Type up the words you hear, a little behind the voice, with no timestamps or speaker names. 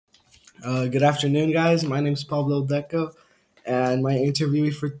Good afternoon, guys. My name is Pablo Aldeco, and my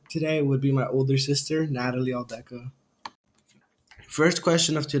interviewee for today would be my older sister, Natalie Aldeco. First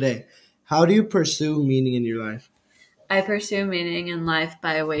question of today: how do you pursue meaning in your life? I pursue meaning in life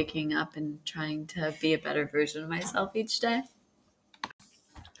by waking up and trying to be a better version of myself each day.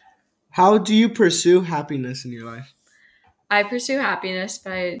 How do you pursue happiness in your life? I pursue happiness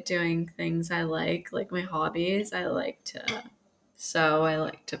by doing things I like my hobbies. I like to sew, I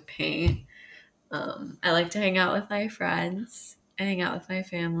like to paint. I like to hang out with my friends, I hang out with my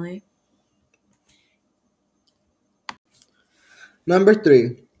family. Number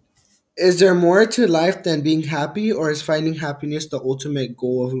three: is there more to life than being happy, or is finding happiness the ultimate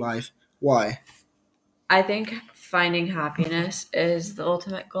goal of life? Why? I think finding happiness is the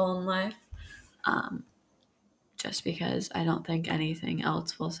ultimate goal in life, um, just because I don't think anything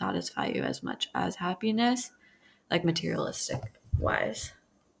else will satisfy you as much as happiness, like materialistic wise.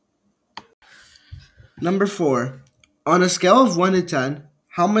 Number four: on a scale of 1 to 10,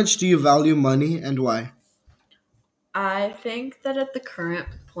 how much do you value money and why? I think that at the current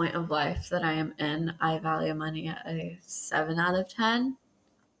point of life that I am in, I value money at a 7 out of 10,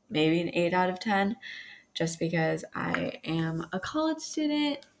 maybe an 8 out of 10, just because I am a college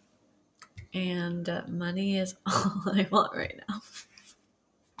student and money is all I want right now.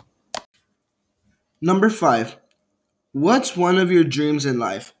 Number five: what's one of your dreams in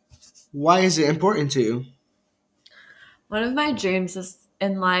life? Why is it important to you? One of my dreams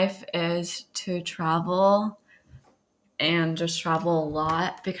in life is to travel and just travel a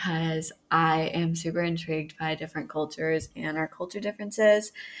lot because I am super intrigued by different cultures and our culture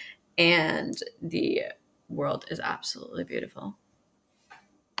differences, and the world is absolutely beautiful.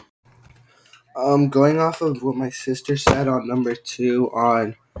 Going off of what my sister said on number two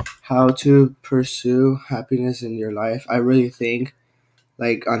on how to pursue happiness in your life, I really think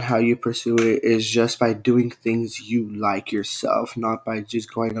like on how you pursue it is just by doing things you like yourself, not by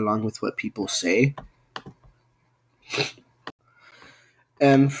just going along with what people say.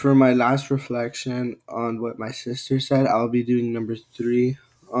 And for my last reflection on what my sister said, I'll be doing number three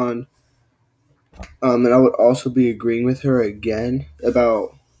on and I would also be agreeing with her again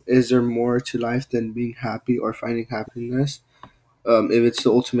about is there more to life than being happy or finding happiness? If it's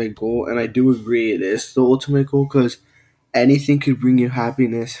the ultimate goal, and I do agree it is the ultimate goal because anything could bring you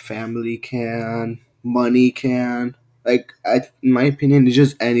happiness. Family can, money can. In my opinion, it's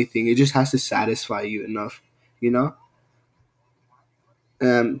just anything. It just has to satisfy you enough, you know.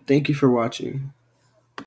 Thank you for watching.